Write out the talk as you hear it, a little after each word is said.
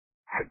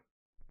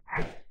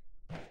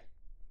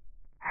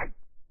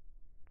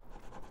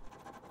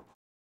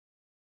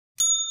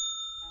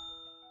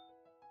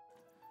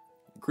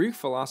Greek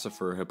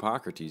philosopher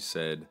Hippocrates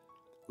said,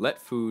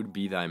 "Let food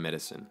be thy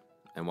medicine."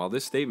 And while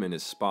this statement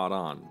is spot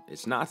on,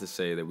 it's not to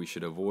say that we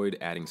should avoid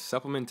adding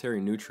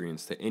supplementary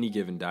nutrients to any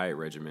given diet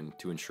regimen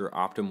to ensure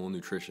optimal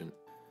nutrition.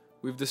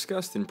 We've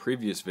discussed in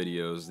previous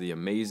videos the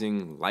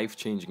amazing,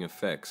 life-changing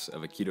effects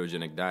of a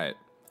ketogenic diet,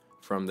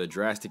 from the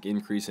drastic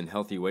increase in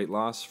healthy weight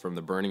loss from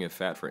the burning of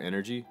fat for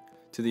energy,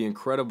 to the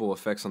incredible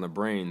effects on the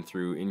brain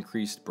through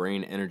increased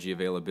brain energy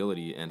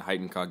availability and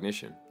heightened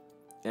cognition.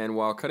 And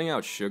while cutting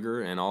out sugar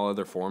and all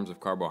other forms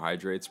of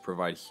carbohydrates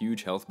provide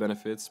huge health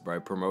benefits by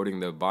promoting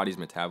the body's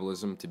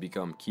metabolism to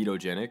become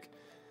ketogenic,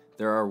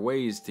 there are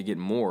ways to get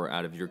more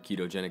out of your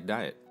ketogenic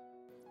diet.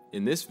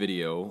 In this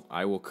video,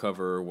 I will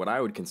cover what I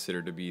would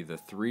consider to be the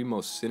 3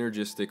 most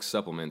synergistic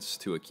supplements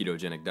to a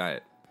ketogenic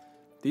diet.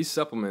 These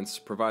supplements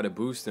provide a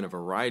boost in a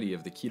variety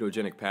of the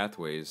ketogenic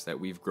pathways that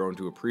we've grown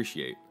to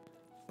appreciate,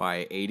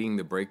 by aiding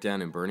the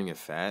breakdown and burning of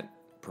fat,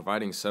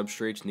 providing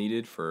substrates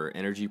needed for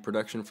energy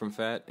production from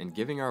fat, and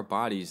giving our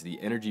bodies the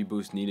energy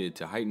boost needed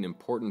to heighten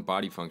important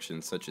body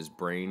functions such as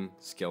brain,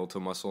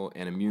 skeletal muscle,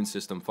 and immune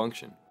system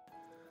function.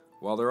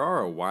 While there are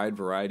a wide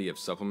variety of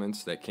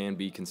supplements that can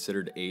be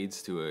considered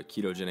aids to a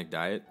ketogenic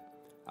diet,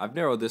 I've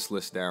narrowed this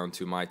list down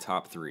to my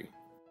top 3.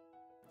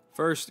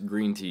 First,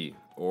 green tea,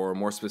 or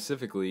more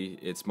specifically,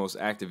 its most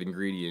active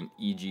ingredient,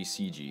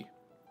 EGCG.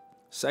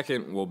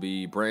 Second will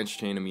be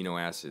branched-chain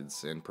amino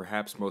acids, and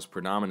perhaps most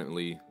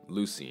predominantly,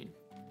 leucine.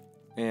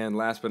 And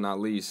last but not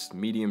least,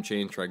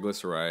 medium-chain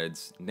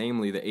triglycerides,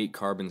 namely the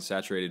 8-carbon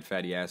saturated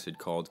fatty acid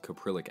called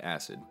caprylic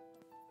acid.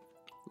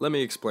 Let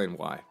me explain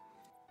why.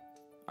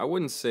 I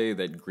wouldn't say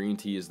that green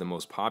tea is the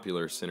most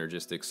popular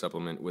synergistic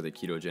supplement with a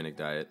ketogenic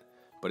diet,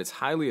 but it's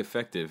highly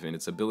effective in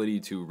its ability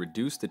to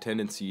reduce the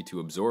tendency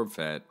to absorb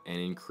fat and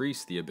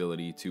increase the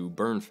ability to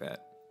burn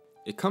fat.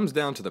 It comes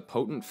down to the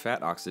potent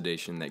fat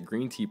oxidation that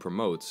green tea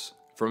promotes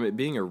from it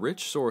being a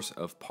rich source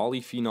of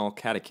polyphenol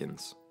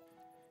catechins.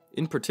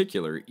 In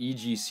particular,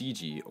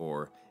 EGCG,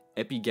 or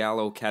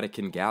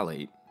epigallocatechin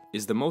gallate,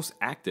 is the most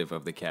active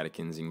of the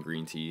catechins in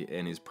green tea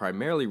and is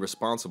primarily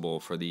responsible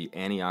for the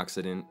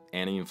antioxidant,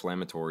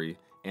 anti-inflammatory,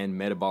 and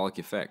metabolic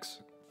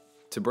effects.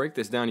 To break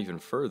this down even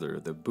further,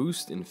 the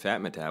boost in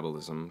fat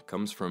metabolism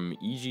comes from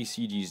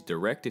EGCG's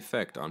direct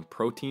effect on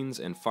proteins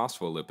and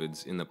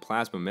phospholipids in the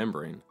plasma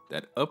membrane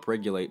that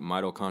upregulate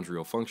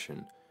mitochondrial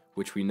function,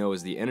 which we know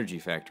is the energy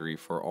factory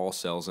for all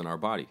cells in our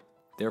body,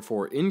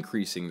 therefore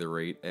increasing the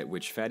rate at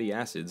which fatty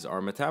acids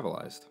are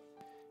metabolized.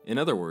 In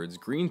other words,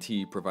 green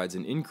tea provides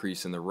an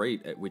increase in the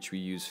rate at which we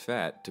use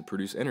fat to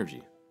produce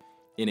energy.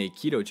 In a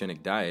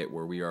ketogenic diet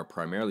where we are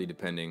primarily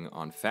depending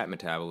on fat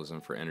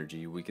metabolism for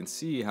energy, we can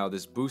see how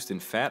this boost in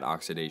fat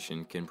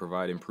oxidation can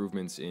provide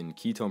improvements in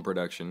ketone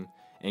production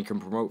and can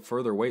promote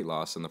further weight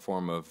loss in the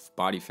form of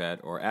body fat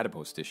or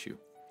adipose tissue.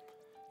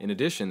 In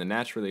addition, the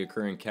naturally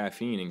occurring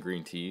caffeine in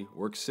green tea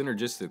works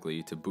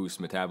synergistically to boost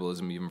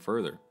metabolism even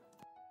further.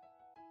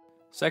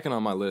 Second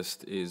on my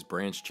list is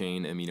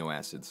branched-chain amino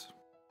acids.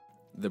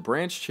 The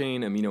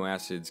branched-chain amino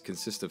acids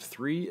consist of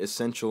 3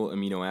 essential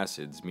amino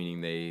acids,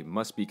 meaning they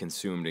must be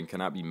consumed and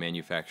cannot be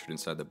manufactured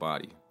inside the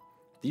body.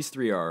 These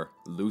 3 are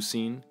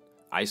leucine,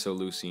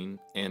 isoleucine,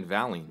 and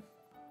valine.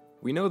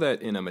 We know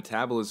that in a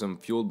metabolism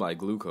fueled by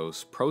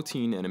glucose,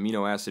 protein and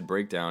amino acid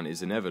breakdown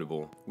is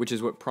inevitable, which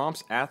is what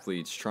prompts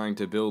athletes trying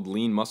to build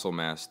lean muscle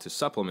mass to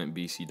supplement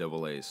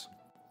BCAAs.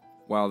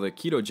 While the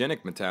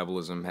ketogenic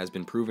metabolism has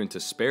been proven to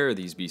spare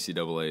these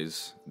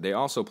BCAAs, they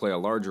also play a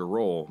larger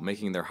role,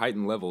 making their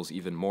heightened levels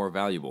even more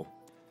valuable.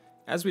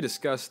 As we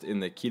discussed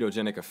in the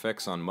ketogenic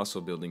effects on muscle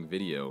building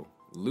video,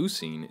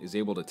 leucine is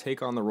able to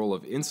take on the role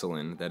of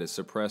insulin that is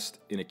suppressed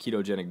in a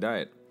ketogenic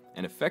diet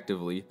and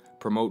effectively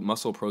promote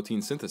muscle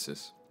protein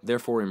synthesis,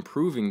 therefore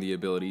improving the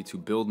ability to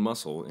build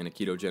muscle in a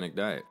ketogenic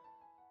diet.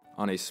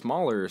 On a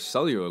smaller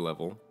cellular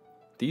level,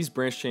 these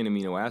branched-chain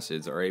amino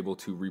acids are able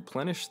to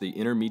replenish the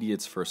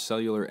intermediates for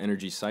cellular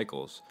energy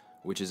cycles,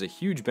 which is a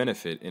huge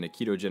benefit in a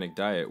ketogenic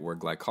diet where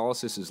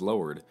glycolysis is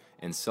lowered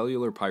and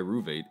cellular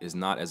pyruvate is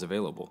not as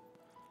available.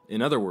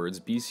 In other words,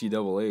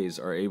 BCAAs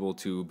are able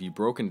to be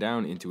broken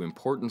down into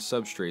important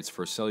substrates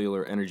for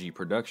cellular energy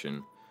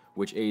production,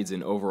 which aids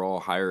in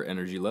overall higher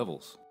energy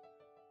levels.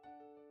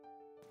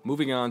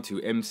 Moving on to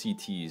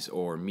MCTs,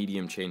 or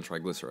medium-chain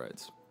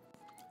triglycerides.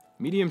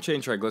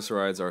 Medium-chain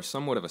triglycerides are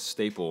somewhat of a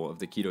staple of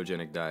the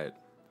ketogenic diet.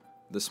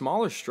 The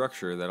smaller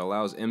structure that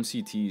allows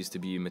MCTs to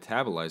be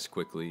metabolized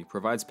quickly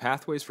provides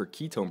pathways for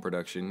ketone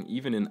production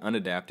even in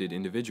unadapted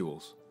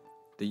individuals.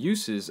 The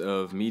uses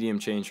of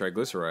medium-chain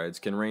triglycerides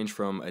can range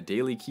from a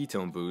daily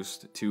ketone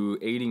boost to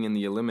aiding in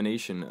the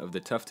elimination of the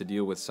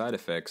tough-to-deal-with side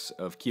effects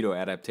of keto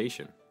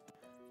adaptation.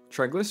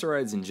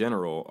 Triglycerides in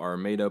general are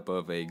made up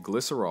of a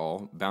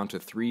glycerol bound to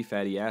 3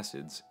 fatty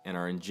acids and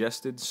are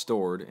ingested,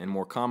 stored, and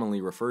more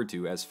commonly referred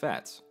to as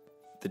fats.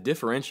 The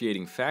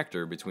differentiating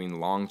factor between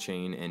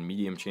long-chain and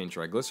medium-chain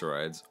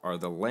triglycerides are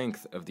the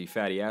length of the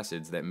fatty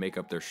acids that make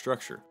up their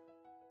structure.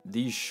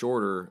 These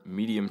shorter,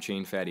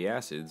 medium-chain fatty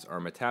acids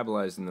are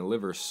metabolized in the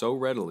liver so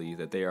readily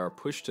that they are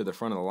pushed to the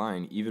front of the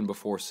line even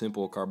before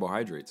simple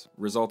carbohydrates,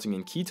 resulting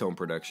in ketone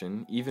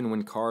production even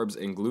when carbs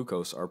and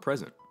glucose are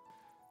present.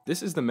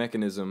 This is the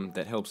mechanism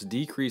that helps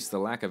decrease the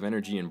lack of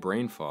energy and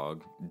brain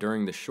fog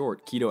during the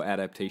short keto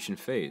adaptation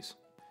phase.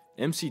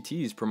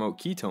 MCTs promote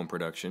ketone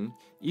production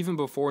even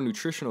before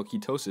nutritional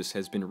ketosis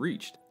has been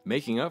reached,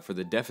 making up for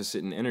the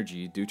deficit in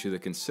energy due to the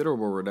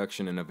considerable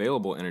reduction in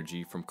available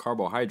energy from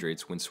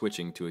carbohydrates when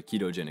switching to a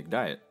ketogenic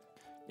diet.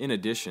 In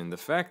addition, the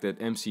fact that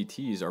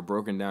MCTs are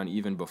broken down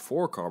even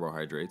before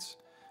carbohydrates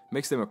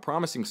makes them a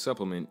promising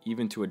supplement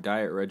even to a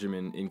diet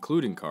regimen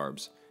including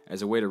carbs,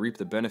 as a way to reap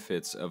the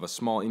benefits of a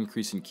small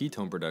increase in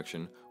ketone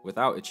production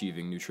without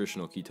achieving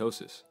nutritional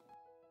ketosis.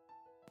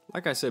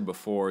 Like I said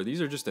before,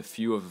 these are just a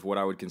few of what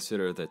I would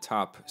consider the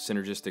top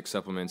synergistic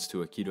supplements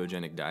to a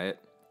ketogenic diet,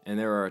 and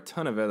there are a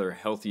ton of other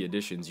healthy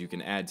additions you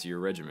can add to your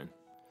regimen.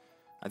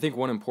 I think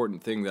one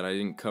important thing that I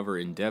didn't cover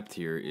in depth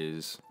here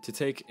is to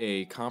take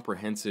a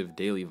comprehensive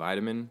daily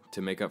vitamin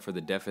to make up for the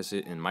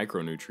deficit in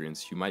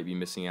micronutrients you might be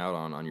missing out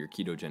on your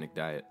ketogenic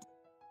diet.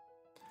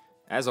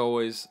 As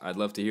always, I'd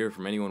love to hear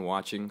from anyone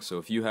watching, so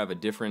if you have a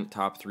different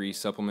top 3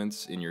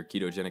 supplements in your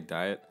ketogenic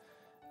diet,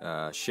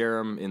 share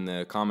them in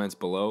the comments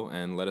below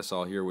and let us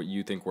all hear what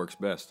you think works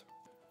best.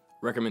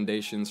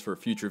 Recommendations for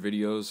future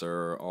videos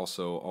are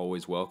also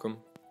always welcome,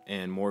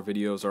 and more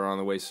videos are on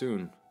the way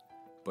soon.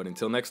 But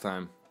until next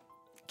time,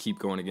 keep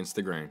going against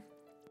the grain.